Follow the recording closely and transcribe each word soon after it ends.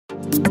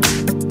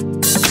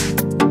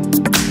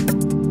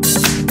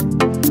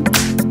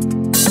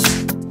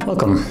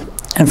Welcome.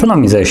 In front of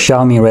me is a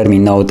Xiaomi Redmi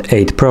Note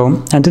 8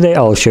 Pro, and today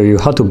I'll show you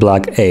how to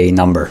block a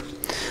number.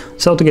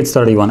 So to get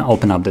started, you want to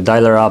open up the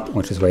dialer app,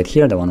 which is right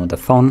here, the one with the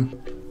phone.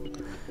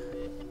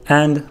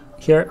 And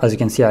here, as you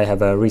can see, I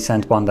have a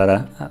recent one, that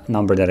a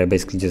number that I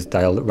basically just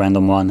dialed,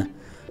 random one,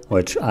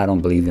 which I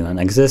don't believe even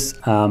exists,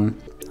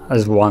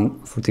 as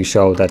one to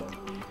show that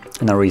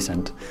in a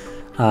recent.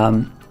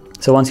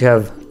 So once you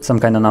have some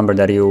kind of number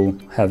that you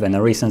have in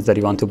a recent that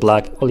you want to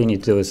block, all you need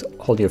to do is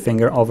hold your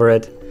finger over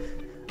it,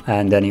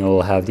 and then you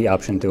will have the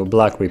option to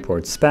block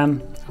report spam,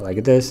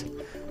 like this.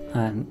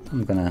 And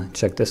I'm gonna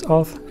check this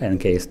off in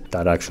case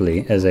that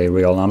actually is a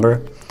real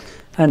number.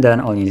 And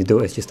then all you need to do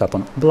is just tap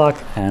on block,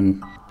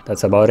 and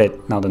that's about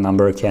it. Now the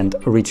number can't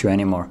reach you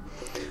anymore.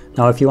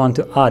 Now if you want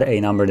to add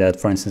a number that,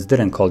 for instance,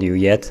 didn't call you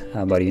yet,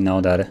 but you know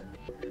that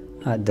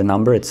the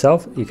number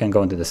itself, you can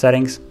go into the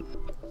settings,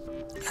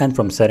 and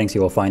from settings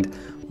you will find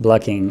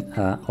blocking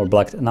or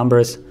blocked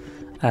numbers.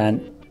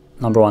 And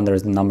number one,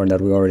 there's the number that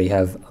we already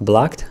have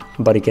blocked,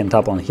 but you can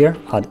tap on here,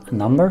 add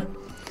number,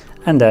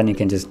 and then you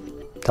can just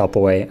tap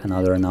away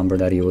another number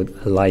that you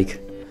would like,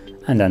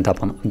 and then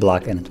tap on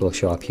block, and it will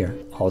show up here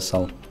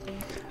also.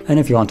 And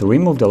if you want to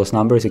remove those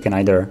numbers, you can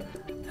either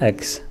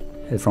X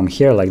it from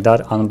here like that,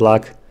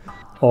 unblock,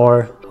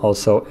 or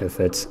also if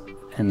it's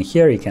in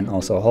here, you can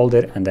also hold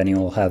it, and then you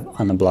will have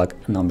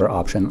unblock number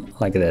option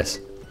like this.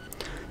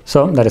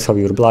 So that is how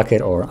you would block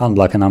it or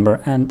unblock a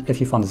number. And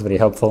if you found this video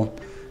helpful,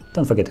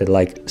 don't forget to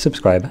like,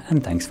 subscribe,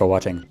 and thanks for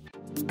watching.